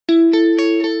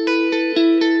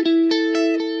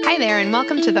Hi there, and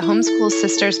welcome to the Homeschool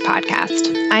Sisters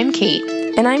podcast. I'm Kate.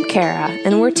 And I'm Kara,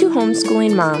 and we're two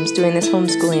homeschooling moms doing this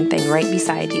homeschooling thing right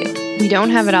beside you. We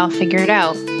don't have it all figured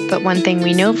out, but one thing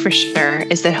we know for sure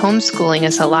is that homeschooling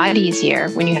is a lot easier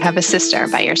when you have a sister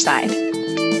by your side.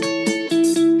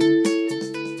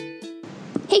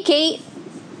 Hey, Kate.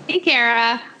 Hey,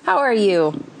 Kara. How are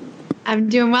you? I'm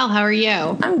doing well. How are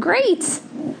you? I'm great.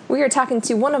 We are talking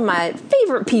to one of my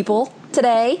favorite people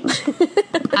today.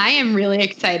 I am really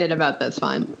excited about this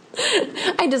one.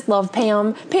 I just love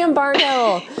Pam. Pam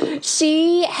Barnhill.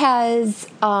 She has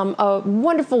a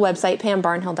wonderful website,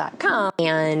 pambarnhill.com,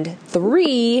 and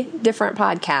 3 different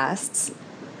podcasts,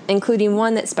 including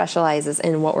one that specializes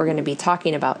in what we're going to be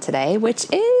talking about today, which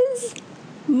is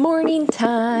Morning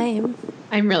Time.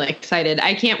 I'm really excited.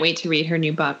 I can't wait to read her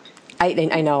new book.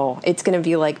 I know. It's going to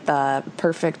be like the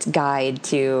perfect guide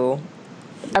to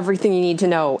everything you need to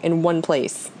know in one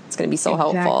place. It's going to be so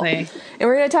helpful. And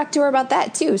we're going to talk to her about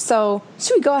that too. So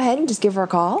should we go ahead and just give her a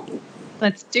call?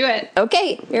 Let's do it.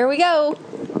 Okay, here we go.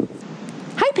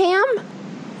 Hi, Pam.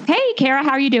 Hey, Kara,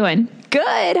 how are you doing?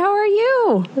 Good. How are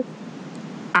you?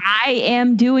 I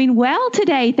am doing well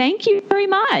today. Thank you very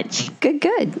much.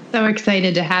 Good. So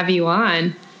excited to have you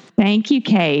on. Thank you,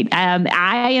 Kate.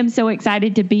 I am so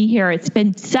excited to be here. It's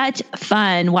been such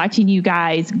fun watching you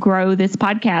guys grow this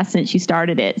podcast since you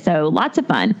started it. So lots of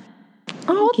fun.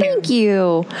 Oh, thank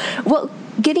you. Well,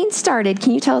 getting started,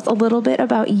 can you tell us a little bit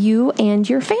about you and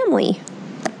your family?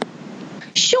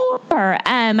 Sure.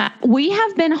 We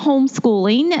have been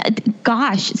homeschooling,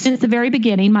 since the very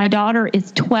beginning. My daughter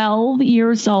is 12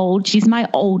 years old. She's my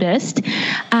oldest.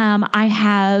 I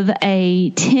have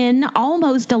a 10,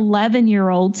 almost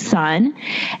 11-year-old son,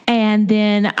 and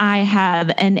then I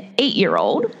have an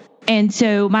 8-year-old. And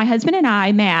so my husband and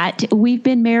I, Matt, we've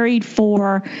been married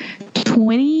for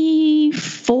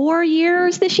 24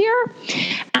 years this year.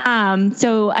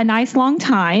 So a nice long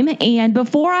time. And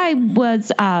before I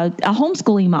was a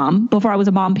homeschooling mom, before I was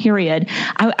a mom, period,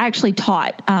 I actually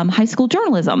taught high school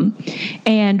journalism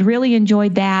and really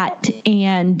enjoyed that.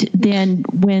 And then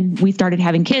when we started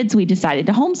having kids, we decided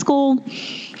to homeschool.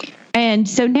 And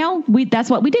so now that's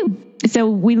what we do. So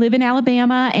we live in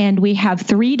Alabama, and we have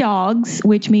 3 dogs,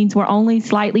 which means we're only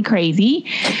slightly crazy.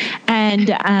 And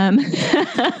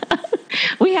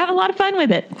we have a lot of fun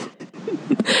with it.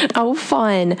 Oh,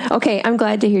 fun. Okay, I'm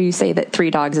glad to hear you say that 3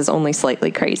 dogs is only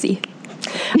slightly crazy.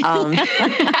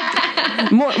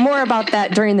 More about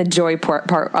that during the joy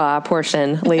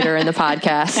portion later in the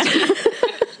podcast.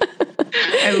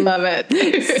 I love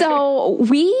it. So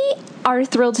we are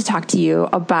thrilled to talk to you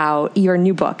about your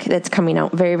new book that's coming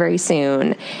out very, very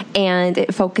soon. And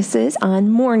it focuses on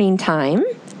morning time.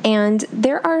 And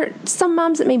there are some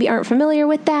moms that maybe aren't familiar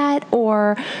with that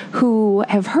or who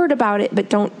have heard about it but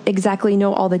don't exactly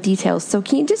know all the details. So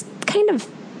can you just kind of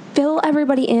fill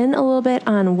everybody in a little bit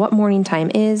on what morning time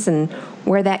is and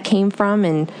where that came from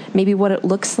and maybe what it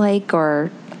looks like or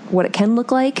what it can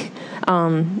look like?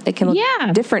 It can look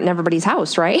different in everybody's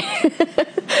house, right?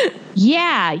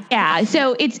 Yeah.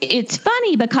 So it's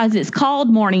funny because it's called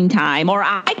Morning Time, or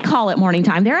I call it Morning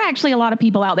Time. There are actually a lot of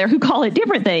people out there who call it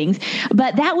different things,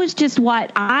 but that was just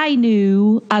what I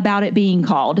knew about it being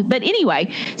called. But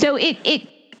anyway, so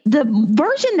the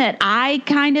version that I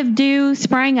kind of do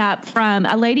sprang up from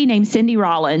a lady named Cindy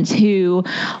Rollins who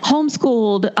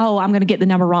homeschooled, I'm going to get the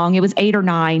number wrong. It was 8 or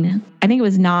 9. I think it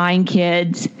was 9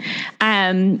 kids.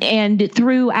 And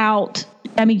throughout,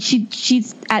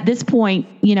 she's at this point,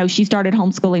 she started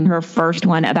homeschooling her first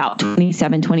one about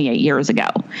 27, 28 years ago.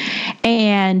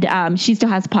 And she still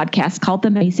has a podcast called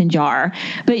The Mason Jar.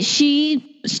 But she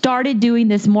started doing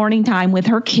this morning time with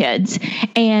her kids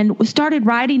and started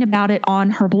writing about it on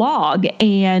her blog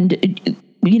and,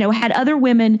 had other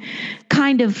women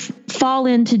kind of fall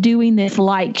into doing this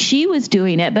like she was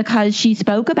doing it because she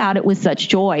spoke about it with such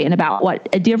joy and about what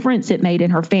a difference it made in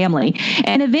her family.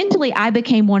 And eventually I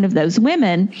became one of those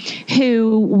women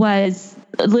who was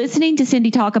listening to Cindy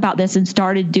talk about this and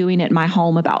started doing it in my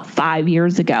home about 5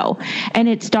 years ago. And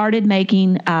it started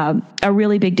making a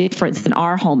really big difference in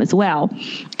our home as well.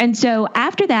 And so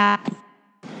after that,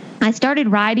 I started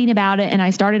writing about it and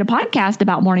I started a podcast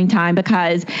about morning time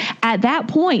because at that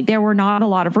point, there were not a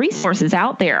lot of resources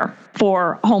out there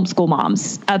for homeschool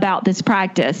moms about this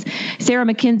practice. Sarah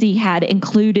McKenzie had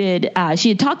included, she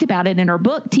had talked about it in her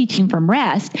book, Teaching from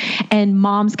Rest, and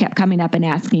moms kept coming up and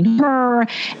asking her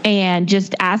and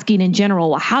just asking in general,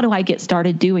 well, how do I get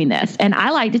started doing this? And I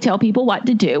like to tell people what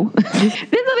to do.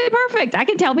 This will be perfect. I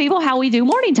can tell people how we do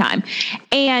morning time.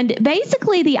 And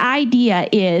basically the idea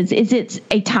is it's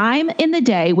a time in the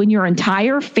day when your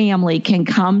entire family can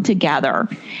come together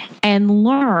and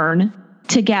learn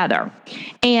together.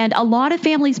 And a lot of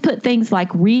families put things like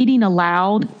reading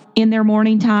aloud in their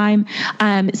morning time.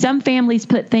 Some families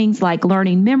put things like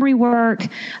learning memory work.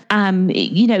 Some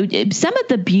of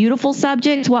the beautiful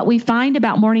subjects, what we find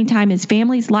about morning time is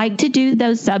families like to do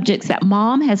those subjects that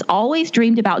mom has always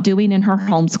dreamed about doing in her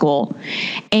homeschool.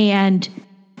 And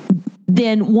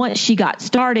then once she got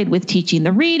started with teaching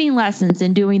the reading lessons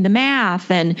and doing the math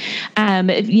and,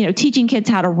 teaching kids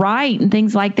how to write and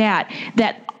things like that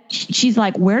she's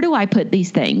like, where do I put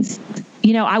these things?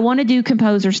 I want to do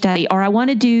composer study, or I want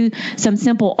to do some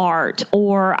simple art,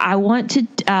 or I want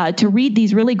to read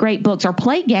these really great books or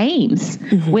play games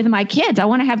with my kids. I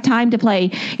want to have time to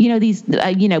play, these,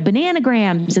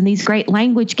 bananagrams and these great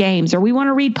language games, or we want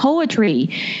to read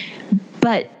poetry.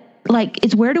 But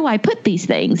it's where do I put these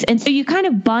things? And so you kind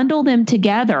of bundle them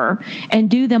together and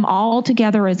do them all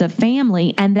together as a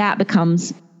family, and that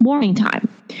becomes morning time.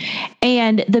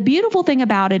 And the beautiful thing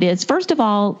about it is, first of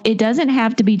all, it doesn't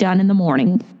have to be done in the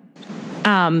morning.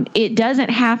 It doesn't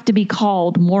have to be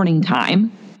called morning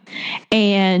time.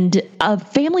 And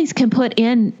families can put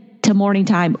into morning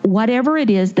time whatever it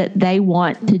is that they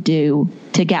want to do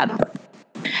together.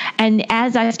 And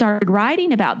as I started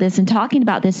writing about this and talking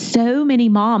about this, so many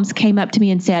moms came up to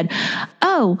me and said,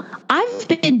 oh, I've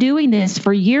been doing this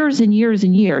for years and years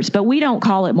and years, but we don't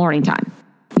call it morning time.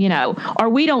 Or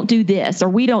we don't do this, or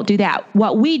we don't do that.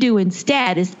 What we do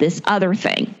instead is this other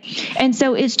thing. And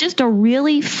so it's just a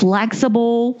really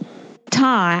flexible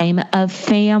time of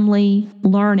family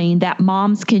learning that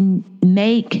moms can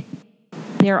make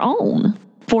their own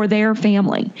for their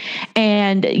family.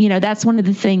 And, that's one of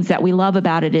the things that we love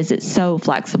about it is it's so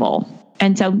flexible.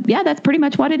 And so, that's pretty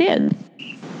much what it is.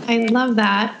 I love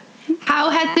that. How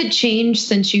has it changed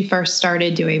since you first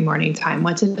started doing morning time?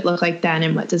 What did it look like then,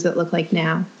 and what does it look like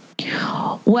now?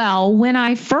 Well, when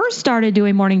I first started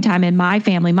doing morning time in my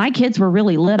family, my kids were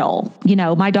really little.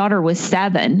 My daughter was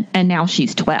 7 and now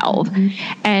she's 12.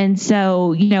 Mm-hmm. And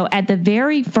so, at the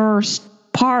very first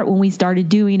part when we started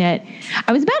doing it,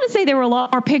 I was about to say there were a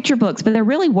lot more picture books, but there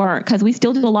really weren't, because we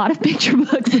still do a lot of picture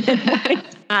books at morning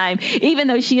time, even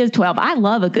though she is 12. I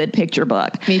love a good picture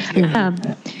book. Me too.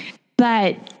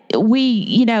 But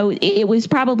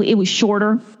it was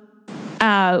shorter.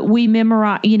 We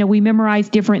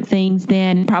memorized different things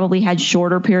then, probably had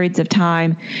shorter periods of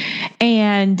time.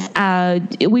 And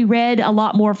we read a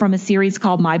lot more from a series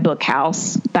called My Book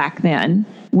House back then.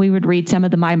 We would read some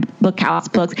of the My Book House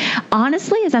books.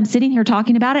 Honestly, as I'm sitting here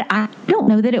talking about it, I don't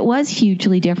know that it was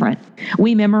hugely different.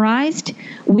 We memorized,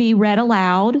 we read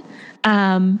aloud,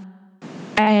 and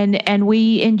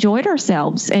we enjoyed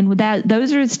ourselves. And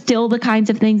those are still the kinds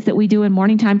of things that we do in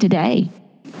morning time today.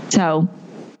 So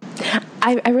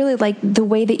I really like the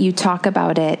way that you talk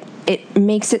about it. It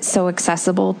makes it so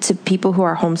accessible to people who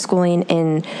are homeschooling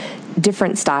in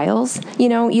different styles. You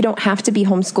don't have to be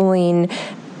homeschooling.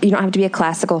 You don't have to be a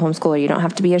classical homeschooler. You don't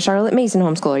have to be a Charlotte Mason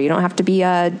homeschooler. You don't have to be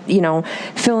a,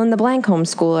 fill in the blank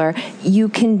homeschooler. You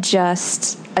can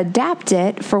just adapt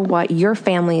it for what your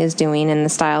family is doing in the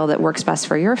style that works best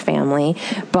for your family.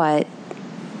 But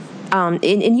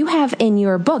and you have in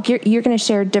your book, you're going to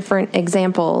share different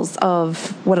examples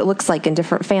of what it looks like in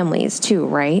different families too,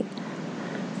 right?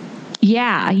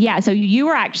 Yeah. So you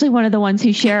were actually one of the ones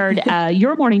who shared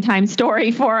your morning time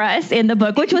story for us in the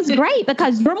book, which was great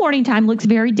because your morning time looks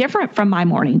very different from my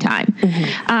morning time.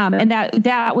 Mm-hmm. And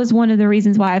that was one of the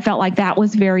reasons why I felt like that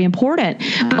was very important.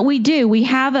 But we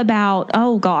have about,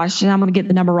 I'm going to get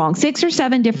the number wrong, 6 or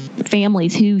 7 different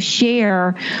families who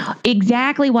share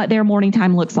exactly what their morning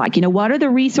time looks like. What are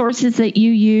the resources that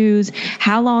you use?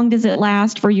 How long does it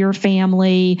last for your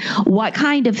family? What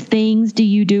kind of things do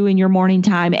you do in your morning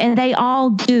time? And they all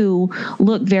do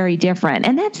look very different.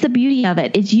 And that's the beauty of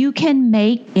it, is you can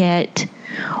make it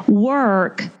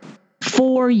work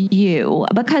for you,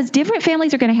 because different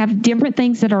families are going to have different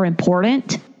things that are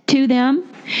important to them.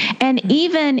 And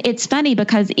it's funny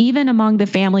because even among the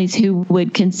families who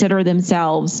would consider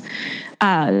themselves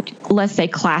let's say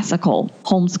classical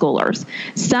homeschoolers,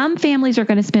 some families are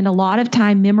going to spend a lot of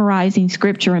time memorizing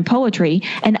scripture and poetry,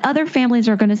 and other families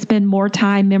are going to spend more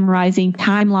time memorizing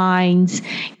timelines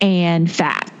and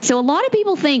facts. So a lot of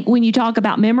people think when you talk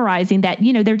about memorizing that,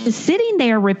 they're just sitting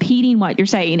there repeating what you're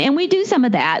saying. And we do some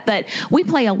of that, but we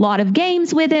play a lot of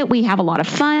games with it. We have a lot of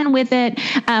fun with it.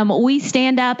 We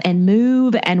stand up and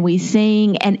move and we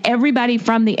sing, and everybody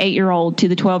from the 8-year-old to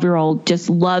the 12-year-old just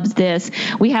loves this.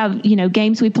 We have,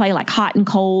 games we play like hot and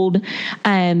cold.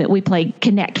 We play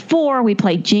Connect 4. We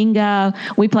play Jenga.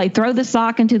 We play throw the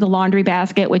sock into the laundry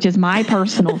basket, which is my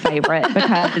personal favorite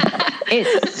because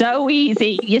it's so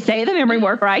easy. You say the memory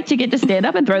work right. You get to stand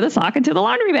up and throw the sock into the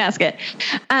laundry basket.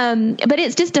 But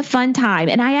it's just a fun time.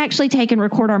 And I actually take and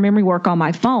record our memory work on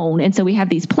my phone. And so we have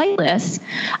these playlists.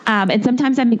 And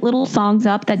sometimes I make little songs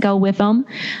up that go with them.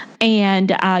 And,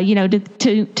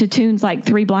 to tunes like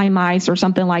Three Blind Mice or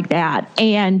something like that.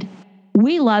 And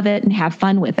we love it and have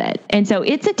fun with it. And so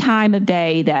it's a time of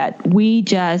day that we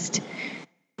just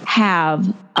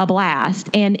have a blast.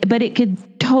 But it could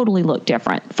totally look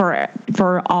different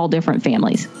for all different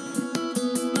families.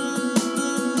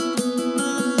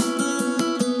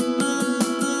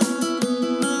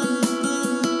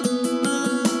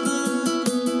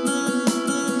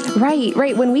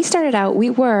 Right. When we started out, we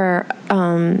were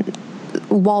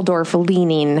Waldorf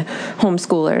leaning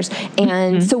homeschoolers.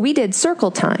 And so we did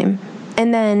circle time.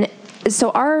 And then,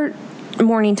 so our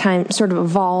morning time sort of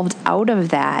evolved out of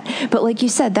that. But like you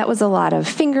said, that was a lot of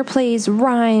finger plays,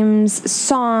 rhymes,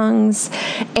 songs,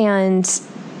 and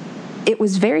it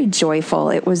was very joyful.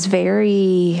 It was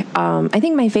very, I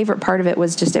think my favorite part of it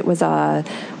was just, it was a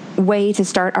way to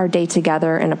start our day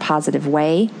together in a positive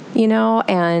way,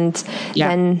 and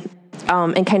then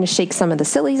and kind of shake some of the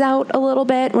sillies out a little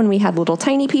bit when we had little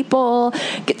tiny people,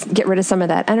 get rid of some of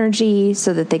that energy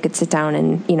so that they could sit down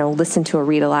and, listen to a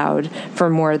read aloud for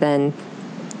more than,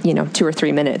 2 or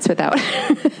 3 minutes without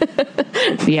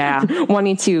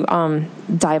wanting to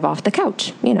dive off the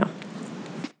couch,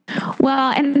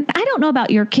 Well, and I don't know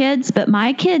about your kids, but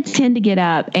my kids tend to get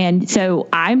up. And so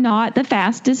I'm not the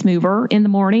fastest mover in the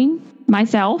morning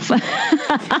myself.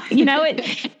 I'm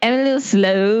a little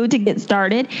slow to get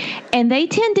started. And they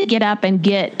tend to get up and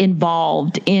get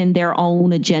involved in their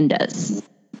own agendas,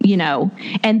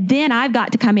 And then I've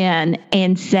got to come in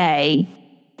and say,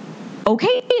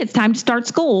 okay, it's time to start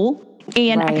school.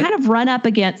 And I kind of run up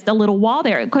against a little wall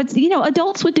there because,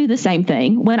 adults would do the same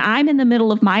thing. When I'm in the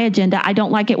middle of my agenda, I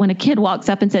don't like it when a kid walks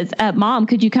up and says, Mom,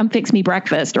 could you come fix me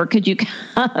breakfast? Or could you,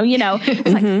 it's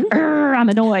like, I'm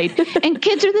annoyed. And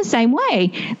kids are the same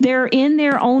way. They're in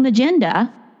their own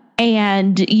agenda.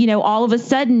 And, all of a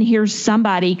sudden, here's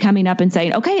somebody coming up and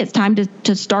saying, okay, it's time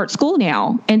to start school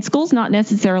now. And school's not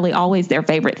necessarily always their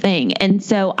favorite thing. And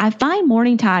so I find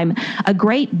morning time a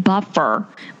great buffer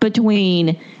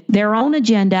between their own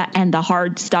agenda and the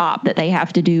hard stop that they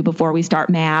have to do before we start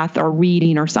math or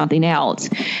reading or something else.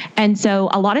 And so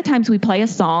a lot of times we play a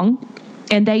song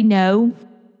and they know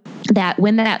that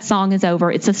when that song is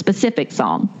over, it's a specific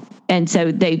song. And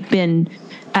so they've been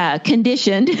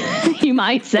conditioned, you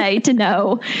might say, to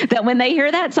know that when they hear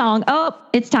that song,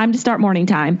 it's time to start morning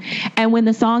time. And when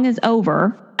the song is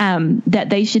over, that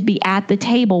they should be at the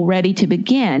table ready to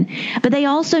begin. But they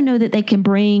also know that they can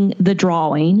bring the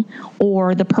drawing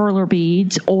or the perler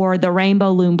beads or the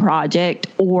rainbow loom project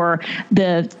or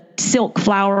the silk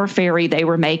flower fairy they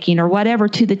were making or whatever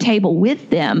to the table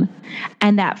with them.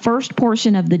 And that first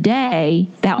portion of the day,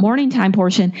 that morning time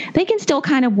portion, they can still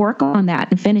kind of work on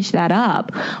that and finish that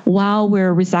up while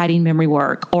we're reciting memory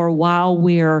work or while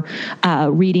we're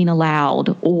reading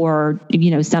aloud or,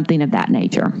 something of that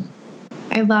nature.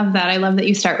 I love that. I love that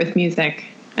you start with music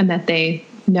and that they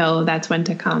know that's when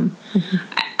to come.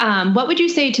 What would you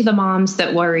say to the moms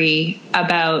that worry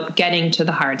about getting to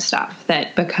the hard stuff?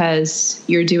 That because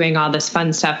you're doing all this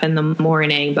fun stuff in the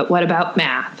morning, but what about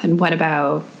math? And what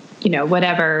about,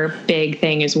 whatever big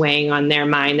thing is weighing on their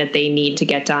mind that they need to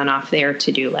get done off their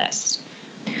to-do list?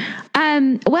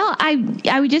 Well,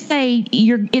 I would just say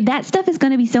that stuff is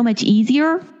going to be so much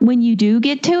easier when you do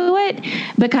get to it,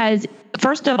 because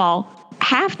first of all,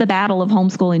 half the battle of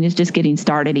homeschooling is just getting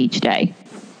started each day,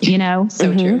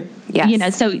 So true.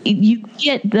 Yes. So you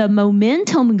get the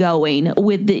momentum going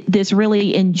with this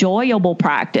really enjoyable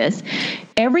practice.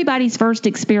 Everybody's first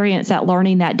experience at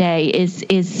learning that day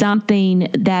is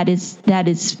something that is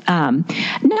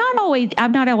not always.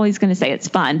 I'm not always going to say it's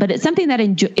fun, but it's something that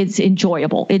it's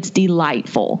enjoyable. It's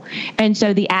delightful, and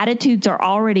so the attitudes are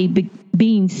already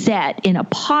being set in a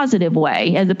positive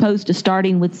way, as opposed to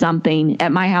starting with something.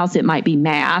 At my house, it might be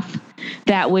math.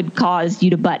 that would cause you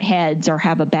to butt heads or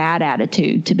have a bad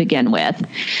attitude to begin with.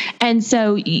 And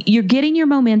so you're getting your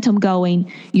momentum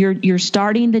going. You're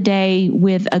starting the day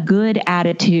with a good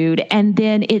attitude, and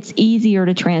then it's easier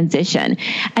to transition.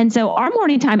 And so our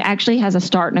morning time actually has a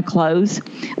start and a close.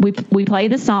 We play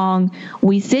the song,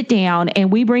 we sit down,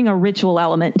 and we bring a ritual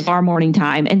element to our morning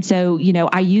time. And so,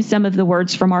 I use some of the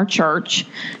words from our church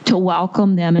to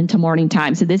welcome them into morning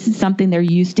time. So this is something they're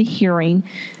used to hearing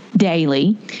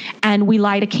daily. And we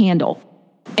light a candle.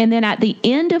 And then at the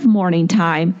end of morning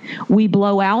time, we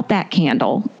blow out that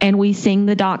candle and we sing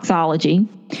the doxology.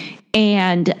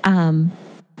 And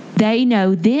they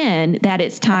know then that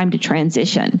it's time to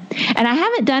transition. And I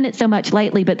haven't done it so much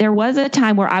lately, but there was a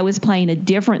time where I was playing a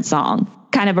different song,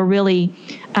 kind of a really,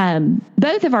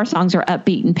 both of our songs are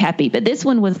upbeat and peppy, but this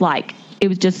one was like,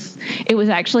 it was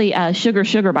actually Sugar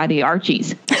Sugar by the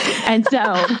Archies. And so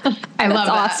I love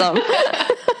that. Awesome.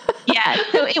 Yeah,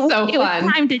 so it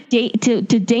was time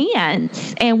to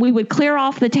dance, and we would clear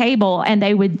off the table, and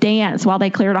they would dance while they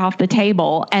cleared off the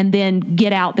table, and then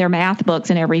get out their math books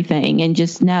and everything, and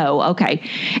just know, okay.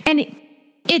 And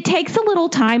it takes a little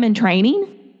time and training,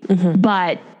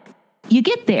 but you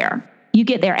get there. You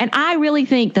get there. And I really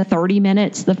think the 30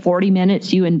 minutes, the 40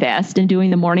 minutes you invest in doing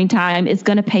the morning time is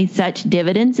going to pay such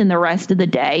dividends in the rest of the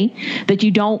day that you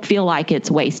don't feel like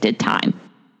it's wasted time.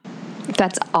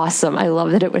 That's awesome. I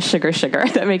love that it was Sugar Sugar.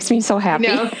 That makes me so happy.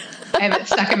 No, I have it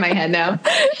stuck in my head now.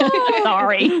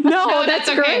 Sorry. No, that's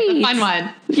okay. great. It's a fun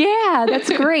one. Yeah, that's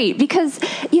great because,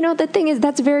 the thing is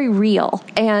that's very real.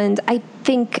 And I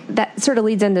think that sort of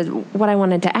leads into what I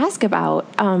wanted to ask about.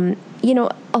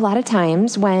 A lot of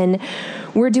times when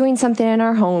we're doing something in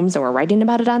our homes and we're writing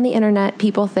about it on the internet,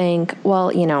 people think,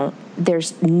 well,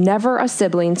 there's never a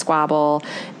sibling squabble.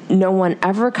 No one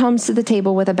ever comes to the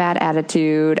table with a bad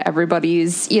attitude.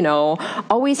 Everybody's,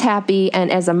 always happy.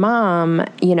 And as a mom,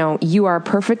 you are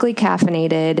perfectly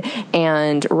caffeinated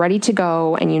and ready to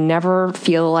go. And you never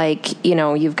feel like,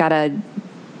 you've got to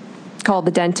call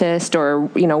the dentist or,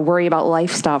 worry about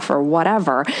life stuff or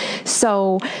whatever.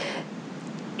 So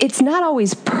it's not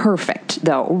always perfect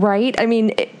though, right? I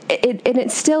mean,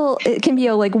 it can be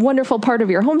a wonderful part of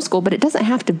your homeschool, but it doesn't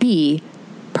have to be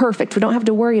perfect. We don't have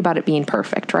to worry about it being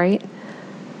perfect, right?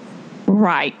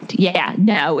 Right. Yeah.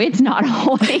 No, it's not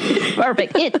always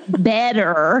perfect. It's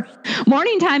better.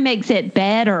 Morning time makes it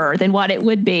better than what it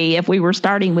would be if we were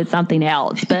starting with something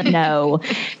else. But no,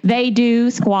 they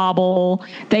do squabble.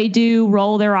 They do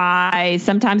roll their eyes.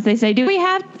 Sometimes they say, do we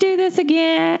have to do this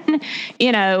again?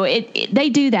 They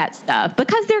do that stuff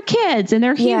because they're kids and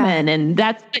they're human, and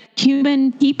that's what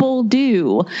human people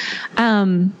do.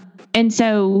 And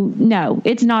so, no,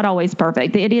 it's not always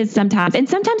perfect. It is sometimes. And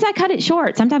sometimes I cut it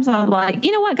short. Sometimes I'm like,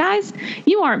 you know what, guys,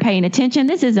 you aren't paying attention.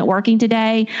 This isn't working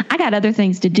today. I got other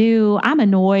things to do. I'm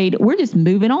annoyed. We're just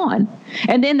moving on.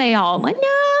 And then they all like,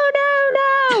 no,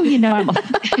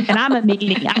 and I'm a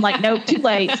meeting. I'm like, nope, too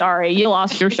late. Sorry. You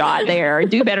lost your shot there.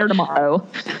 Do better tomorrow.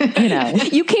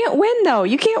 You can't win though.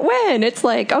 You can't win. It's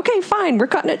like, okay, fine. We're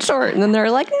cutting it short. And then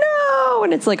they're like, no.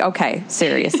 And it's like, okay,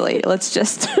 seriously, let's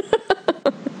just.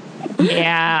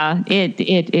 Yeah,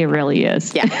 it really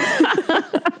is. Yeah.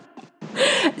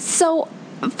 So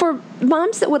for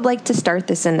moms that would like to start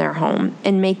this in their home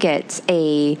and make it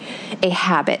a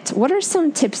habit, what are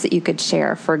some tips that you could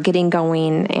share for getting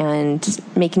going and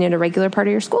making it a regular part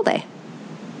of your school day?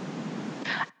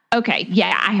 Okay.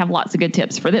 Yeah, I have lots of good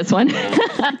tips for this one.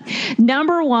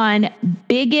 Number one,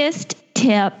 biggest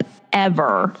tip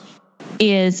ever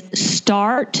is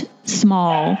start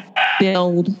small,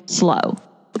 build slow.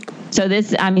 So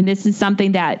this is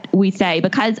something that we say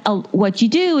because what you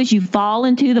do is you fall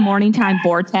into the morning time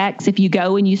vortex. If you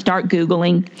go and you start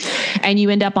Googling and you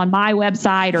end up on my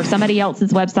website or somebody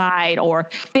else's website or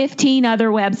 15 other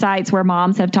websites where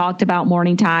moms have talked about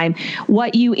morning time,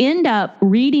 what you end up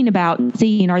reading about and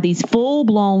seeing are these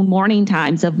full-blown morning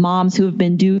times of moms who have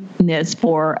been doing this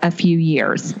for a few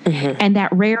years. Mm-hmm. And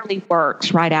that rarely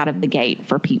works right out of the gate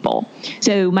for people.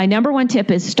 So my number one tip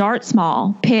is start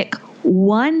small, pick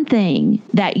one thing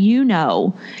that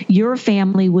your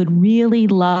family would really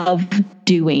love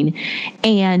doing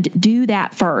and do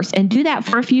that first and do that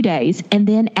for a few days and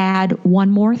then add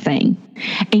one more thing.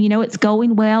 And it's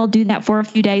going well, do that for a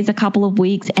few days, a couple of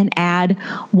weeks and add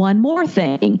one more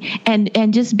thing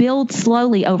and just build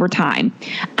slowly over time.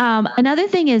 Another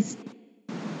thing is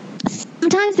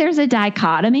sometimes there's a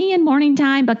dichotomy in morning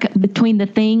time between the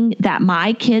thing that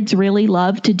my kids really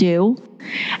love to do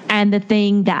and the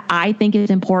thing that I think is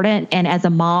important, and as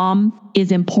a mom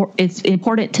it's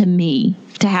important to me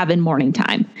to have in morning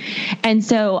time. And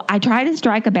so I try to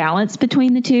strike a balance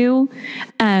between the two.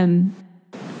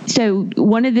 So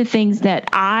one of the things that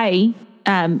I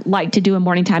like to do in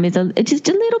morning time is just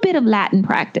a little bit of Latin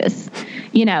practice,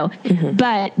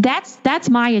 but that's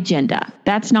my agenda.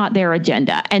 That's not their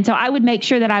agenda. And so I would make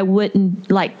sure that I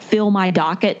wouldn't fill my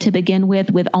docket to begin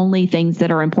with only things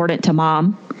that are important to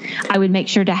mom. I would make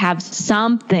sure to have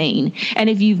something.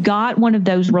 And if you've got one of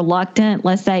those reluctant,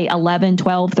 let's say 11,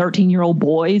 12, 13-year-old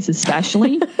boys,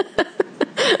 especially,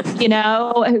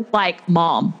 like,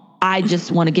 Mom, I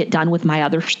just want to get done with my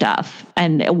other stuff.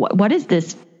 And what is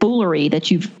this foolery that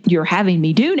you're having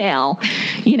me do now,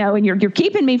 and you're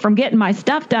keeping me from getting my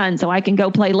stuff done so I can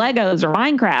go play Legos or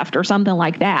Minecraft or something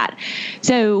like that.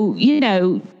 So,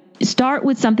 start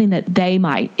with something that they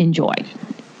might enjoy.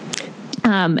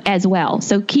 As well.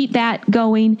 So keep that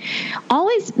going.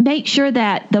 Always make sure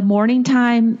that the morning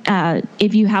time,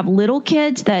 if you have little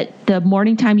kids, that the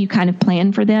morning time you kind of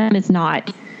plan for them is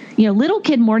not, little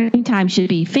kid morning time should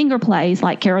be finger plays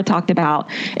like Kara talked about.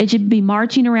 It should be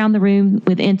marching around the room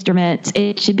with instruments.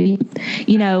 It should be,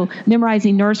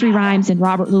 memorizing nursery rhymes and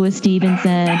Robert Louis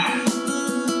Stevenson.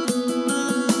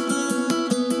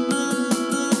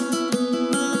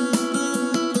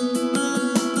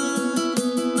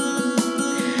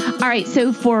 All right.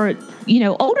 So for,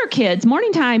 older kids,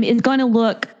 morning time is going to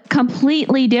look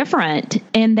completely different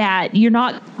in that you're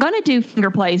not going to do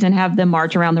finger plays and have them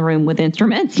march around the room with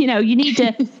instruments. You need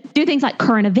to do things like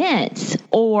current events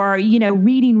or,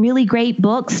 reading really great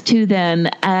books to them.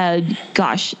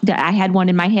 Gosh, I had one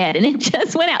in my head and it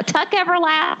just went out. Tuck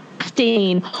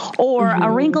Everlasting or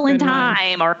A Wrinkle in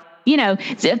Time or,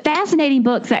 fascinating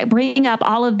books that bring up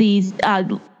all of these,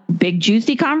 big,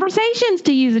 juicy conversations,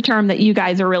 to use a term that you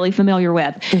guys are really familiar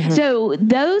with. Mm-hmm. So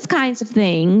those kinds of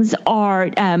things are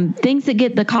things that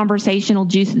get the conversational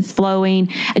juices flowing,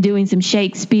 doing some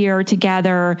Shakespeare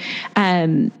together.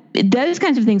 Those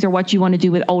kinds of things are what you want to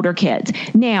do with older kids.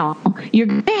 Now, you're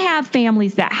going to have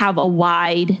families that have a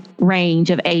wide range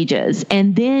of ages,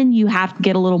 and then you have to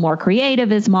get a little more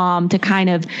creative as mom to kind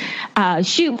of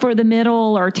shoot for the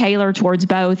middle or tailor towards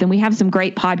both. And we have some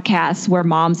great podcasts where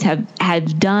moms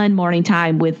have done morning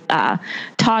time with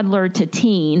toddler to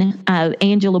teen.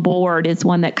 Angela Board is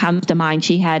one that comes to mind.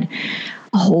 She had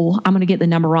I'm going to get the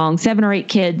number wrong, 7 or 8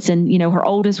 kids. And, her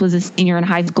oldest was a senior in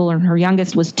high school and her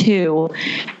youngest was 2.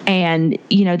 And,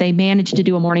 they managed to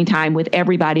do a morning time with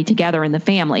everybody together in the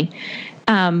family.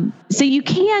 So you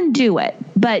can do it.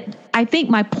 But I think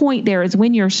my point there is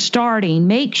when you're starting,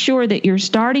 make sure that you're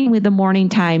starting with the morning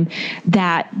time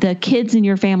that the kids in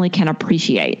your family can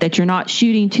appreciate, that you're not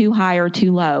shooting too high or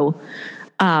too low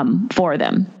for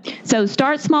them. So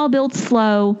start small, build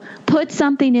slow, put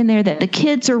something in there that the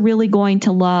kids are really going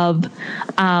to love,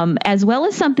 as well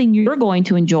as something you're going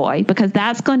to enjoy, because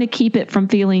that's going to keep it from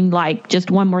feeling like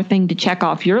just one more thing to check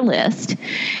off your list.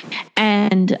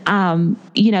 And,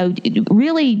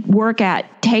 really work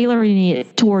at tailoring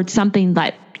it towards something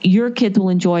that your kids will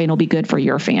enjoy and will be good for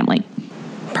your family.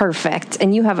 Perfect.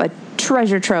 And you have a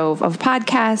treasure trove of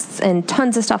podcasts and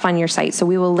tons of stuff on your site. So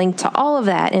we will link to all of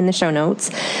that in the show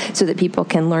notes so that people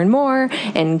can learn more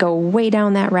and go way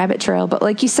down that rabbit trail. But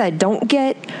like you said, don't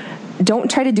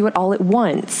try to do it all at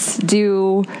once.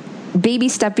 Do baby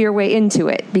step your way into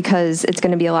it, because it's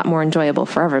going to be a lot more enjoyable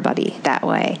for everybody that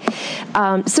way.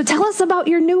 So tell us about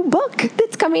your new book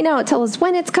that's coming out. Tell us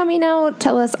when it's coming out.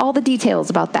 Tell us all the details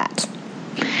about that.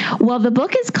 Well, the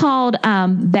book is called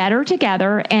Better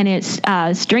Together, and it's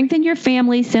Strengthen Your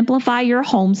Family, Simplify Your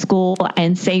Homeschool,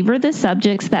 and Savor the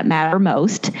Subjects That Matter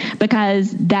Most,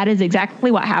 because that is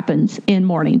exactly what happens in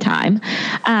morning time.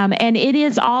 And it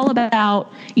is all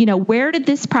about, where did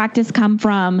this practice come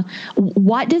from?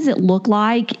 What does it look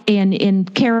like?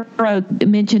 And Kara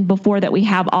mentioned before that we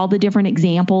have all the different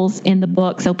examples in the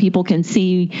book so people can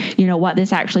see, what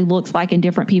this actually looks like in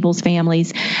different people's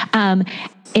families.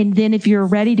 And then if you're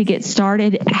ready to get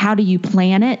started, how do you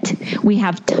plan it? We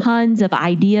have tons of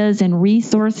ideas and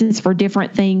resources for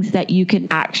different things that you can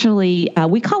actually,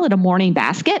 we call it a morning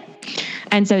basket.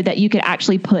 And so that you could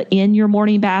actually put in your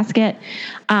morning basket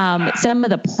some of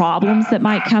the problems that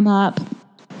might come up,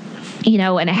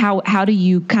 and how do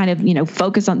you kind of,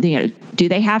 focus on, do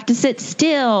they have to sit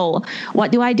still?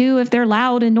 What do I do if they're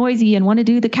loud and noisy and want to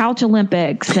do the couch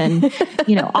Olympics? And,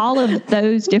 all of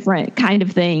those different kind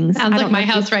of things. Sounds like my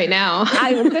house right now.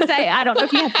 I was going to say, I don't know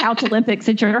if you have couch Olympics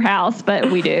at your house,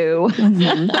 but we do.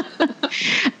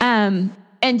 Mm-hmm.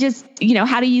 and just,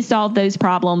 how do you solve those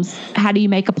problems? How do you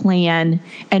make a plan,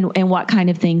 and what kind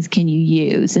of things can you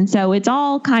use? And so it's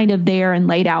all kind of there and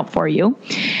laid out for you.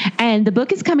 And the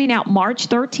book is coming out March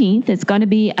 13th. It's going to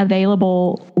be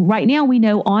available right now, we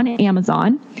know, on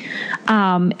Amazon.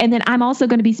 And then I'm also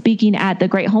going to be speaking at the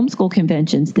Great Homeschool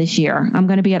Conventions this year. I'm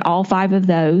going to be at all 5 of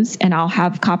those, and I'll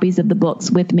have copies of the books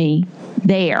with me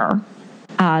there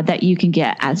that you can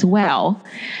get as well.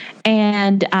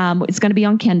 And it's going to be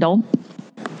on Kindle.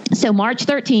 So March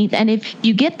 13th, and if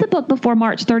you get the book before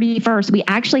March 31st, we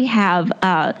actually have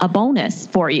a bonus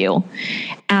for you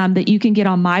that you can get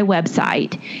on my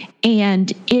website.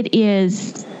 And it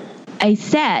is a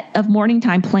set of morning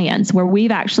time plans where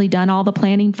we've actually done all the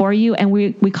planning for you. And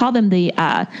we call them the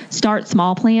Start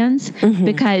Small plans,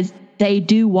 because they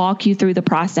do walk you through the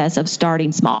process of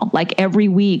starting small. Like every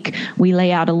week, we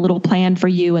lay out a little plan for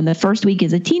you, and the first week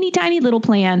is a teeny tiny little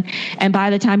plan. And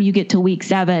by the time you get to week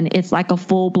 7, it's like a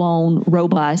full-blown,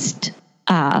 robust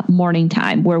morning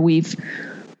time where we've,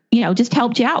 just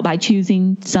helped you out by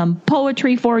choosing some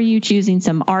poetry for you, choosing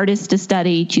some artists to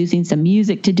study, choosing some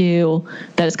music to do,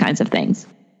 those kinds of things.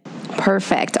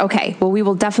 Perfect. Okay. Well, we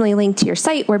will definitely link to your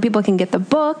site where people can get the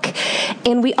book.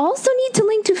 And we also need to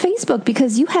link to Facebook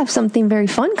because you have something very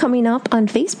fun coming up on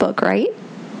Facebook, right?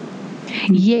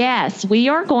 Yes, we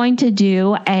are going to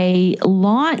do a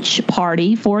launch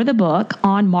party for the book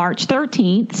on March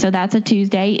 13th. So that's a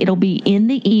Tuesday. It'll be in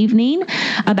the evening,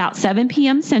 about 7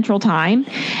 p.m. Central Time.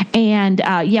 And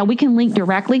we can link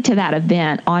directly to that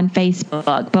event on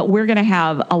Facebook. But we're going to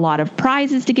have a lot of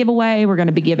prizes to give away. We're going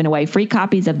to be giving away free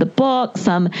copies of the book,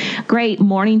 some great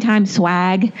morning time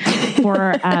swag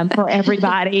for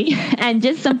everybody, and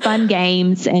just some fun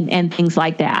games and things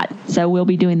like that. So we'll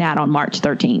be doing that on March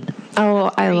 13th.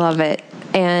 Oh, I love it.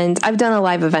 And I've done a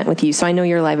live event with you, so I know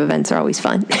your live events are always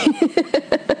fun.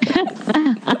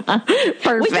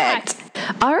 Perfect.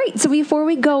 All right. So before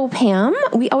we go, Pam,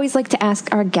 we always like to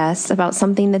ask our guests about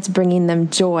something that's bringing them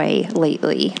joy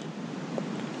lately.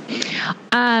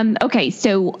 Okay.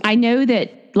 So I know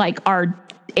that our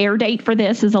air date for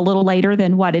this is a little later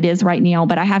than what it is right now,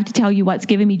 but I have to tell you what's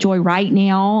giving me joy right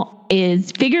now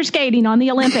is figure skating on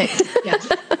the Olympics. Yes.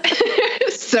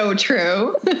 So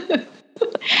true.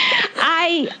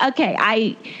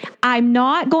 I'm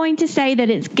not going to say that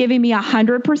it's giving me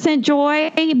 100%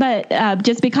 joy, but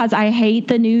just because I hate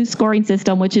the new scoring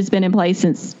system, which has been in place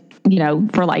since,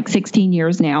 for like 16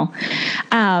 years now.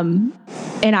 And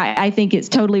I think it's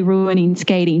totally ruining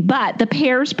skating. But the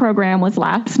pairs program was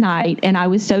last night, and I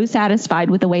was so satisfied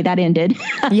with the way that ended.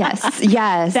 Yes.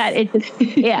 That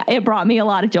it brought me a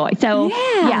lot of joy. So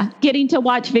getting to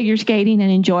watch figure skating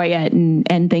and enjoy it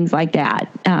and things like that.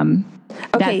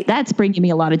 Okay. That's bringing me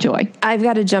a lot of joy. I've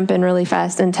got to jump in really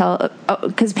fast and tell,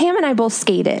 because Pam and I both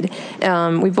skated.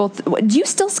 Do you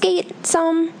still skate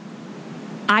some?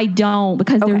 I don't,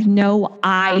 because there's no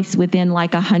ice within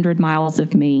like 100 miles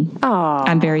of me. Oh,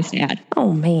 I'm very sad.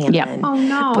 Oh man. Yeah. Oh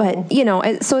no.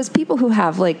 But so as people who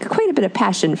have like quite a bit of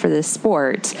passion for this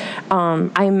sport,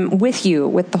 I'm with you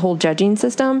with the whole judging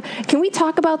system. Can we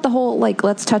talk about the whole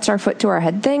let's touch our foot to our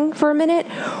head thing for a minute?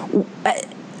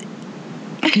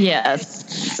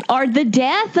 Yes. Or the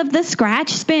death of the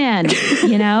scratch spin,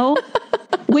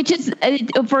 which is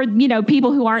for,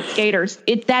 people who aren't skaters.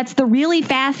 That's the really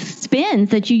fast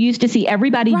spins that you used to see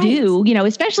everybody do,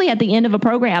 especially at the end of a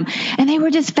program. And they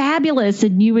were just fabulous.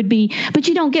 And but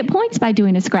you don't get points by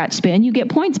doing a scratch spin. You get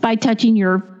points by touching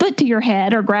your foot to your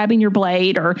head or grabbing your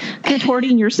blade or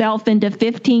contorting yourself into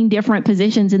 15 different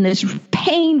positions in this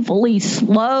painfully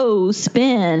slow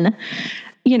spin.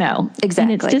 Exactly.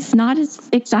 And it's just not as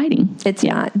exciting. It's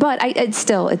not, but it's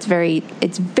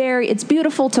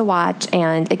beautiful to watch,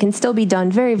 and it can still be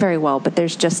done very, very well. But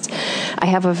there's just, I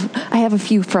have a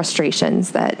few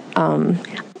frustrations that,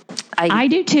 I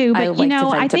do too, but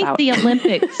I think the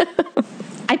Olympics,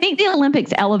 I think the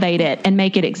Olympics elevate it and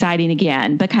make it exciting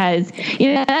again, because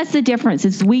that's the difference.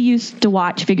 Is we used to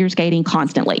watch figure skating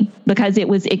constantly because it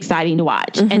was exciting to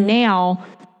watch. Mm-hmm. And now,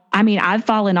 I've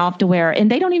fallen off to where,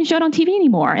 and they don't even show it on TV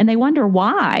anymore, and they wonder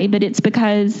why, but it's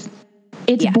because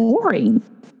it's boring.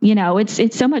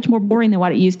 It's so much more boring than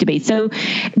what it used to be. So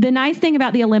the nice thing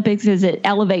about the Olympics is it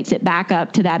elevates it back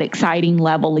up to that exciting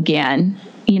level again,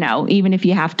 even if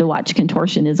you have to watch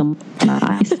contortionism.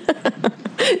 Nice.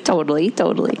 Totally.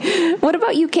 What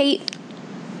about you, Kate?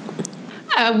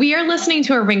 We are listening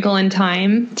to A Wrinkle in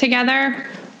Time together.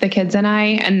 The Kids and I.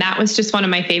 And that was just one of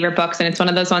my favorite books. And it's one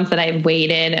of those ones that I've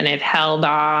waited and I've held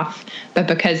off. But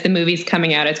because the movie's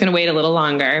coming out, it's going to wait a little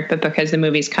longer. But because the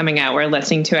movie's coming out, we're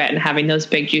listening to it and having those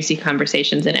big, juicy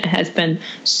conversations. And it has been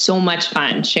so much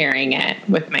fun sharing it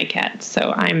with my kids.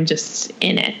 So I'm just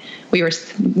in it. We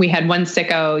had one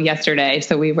sicko yesterday,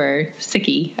 so we were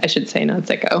sicky, I should say, not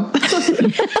sicko.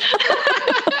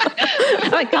 Oh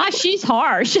my gosh, she's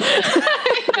harsh.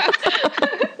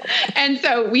 And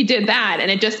so we did that,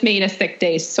 and it just made a sick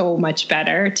day so much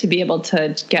better to be able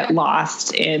to get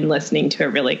lost in listening to a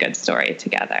really good story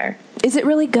together. Is it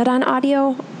really good on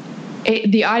audio?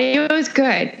 The audio is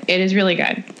good. It is really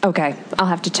good. Okay, I'll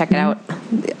have to check it out.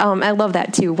 I love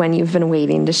that too, when you've been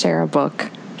waiting to share a book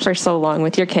for so long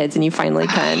with your kids and you finally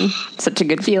can. Such a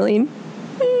good feeling.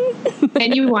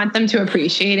 And you want them to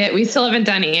appreciate it. We still haven't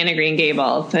done Anne of Green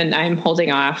Gables, and I'm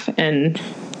holding off, and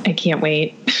I can't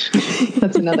wait.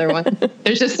 That's another one.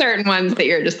 There's just certain ones that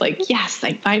you're just like, yes,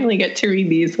 I finally get to read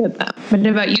these with them. What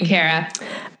about you, Kara?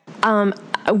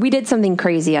 We did something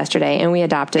crazy yesterday, and we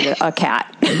adopted a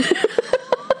cat.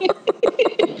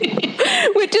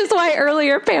 Which is why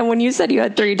earlier, Pam, when you said you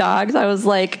had 3 dogs, I was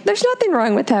like, there's nothing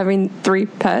wrong with having 3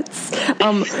 pets.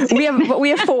 We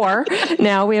have 4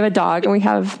 now. We have a dog and we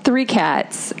have 3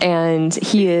 cats, and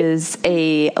he is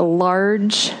a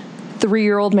large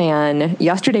 3-year-old man.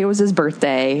 Yesterday was his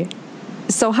birthday.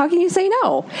 So how can you say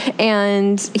no?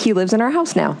 And he lives in our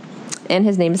house now, and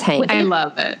his name is Hank. I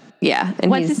love it. Yeah. And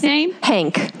what's his name?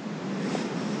 Hank.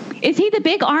 Is he the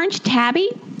big orange tabby?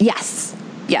 Yes.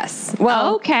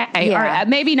 Well, okay. Yeah. Or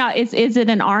maybe not. Is it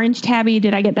an orange tabby?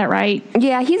 Did I get that right?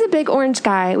 Yeah, he's a big orange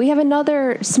guy. We have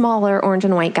another smaller orange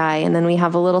and white guy, and then we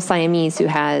have a little Siamese who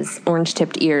has orange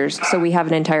tipped ears. So we have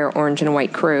an entire orange and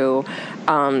white crew.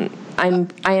 I am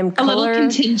a little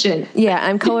contingent. Yeah,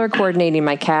 I'm color coordinating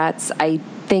my cats. I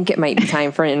think it might be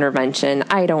time for an intervention.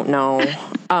 I don't know.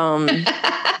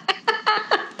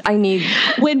 I need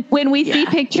when we see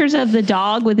pictures of the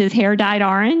dog with his hair dyed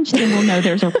orange, then we'll know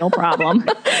there's a real problem.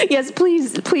 Yes,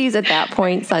 please at that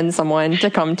point send someone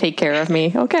to come take care of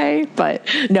me, okay? But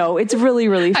no, it's really,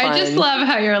 really fun. I just love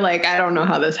how you're like, I don't know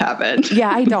how this happened.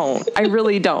 Yeah, I don't. I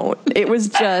really don't. It was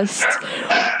just,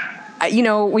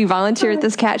 we volunteer at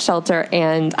this cat shelter,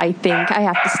 and I think I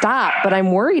have to stop, but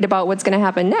I'm worried about what's going to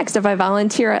happen next. If I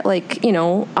volunteer at a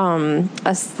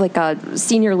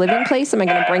senior living place, am I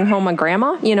going to bring home a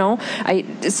grandma? I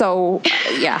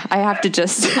have to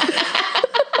just.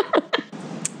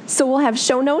 So we'll have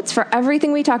show notes for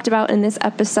everything we talked about in this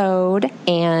episode,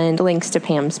 and links to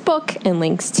Pam's book and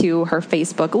links to her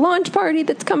Facebook launch party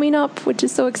that's coming up, which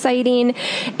is so exciting.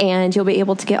 And you'll be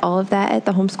able to get all of that at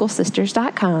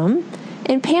thehomeschoolsisters.com.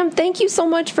 And Pam, thank you so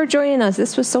much for joining us.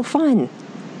 This was so fun.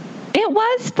 It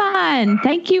was fun.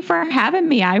 Thank you for having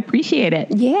me. I appreciate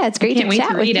it. Yeah, it's great to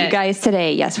chat with you guys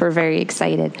today. Yes, we're very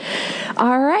excited.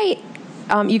 All right.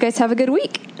 You guys have a good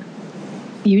week.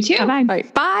 You too. Bye-bye. All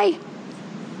right, bye.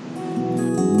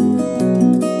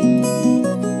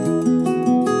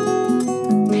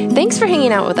 Thanks for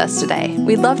hanging out with us today.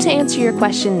 We'd love to answer your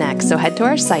question next, so head to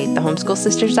our site,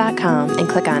 thehomeschoolsisters.com, and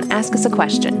click on Ask Us a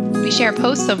Question. We share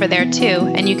posts over there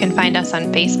too, and you can find us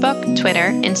on Facebook, Twitter,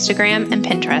 Instagram, and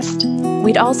Pinterest.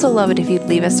 We'd also love it if you'd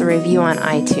leave us a review on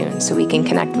iTunes so we can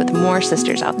connect with more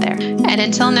sisters out there. And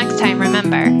until next time,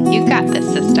 remember, you got this,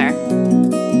 sister.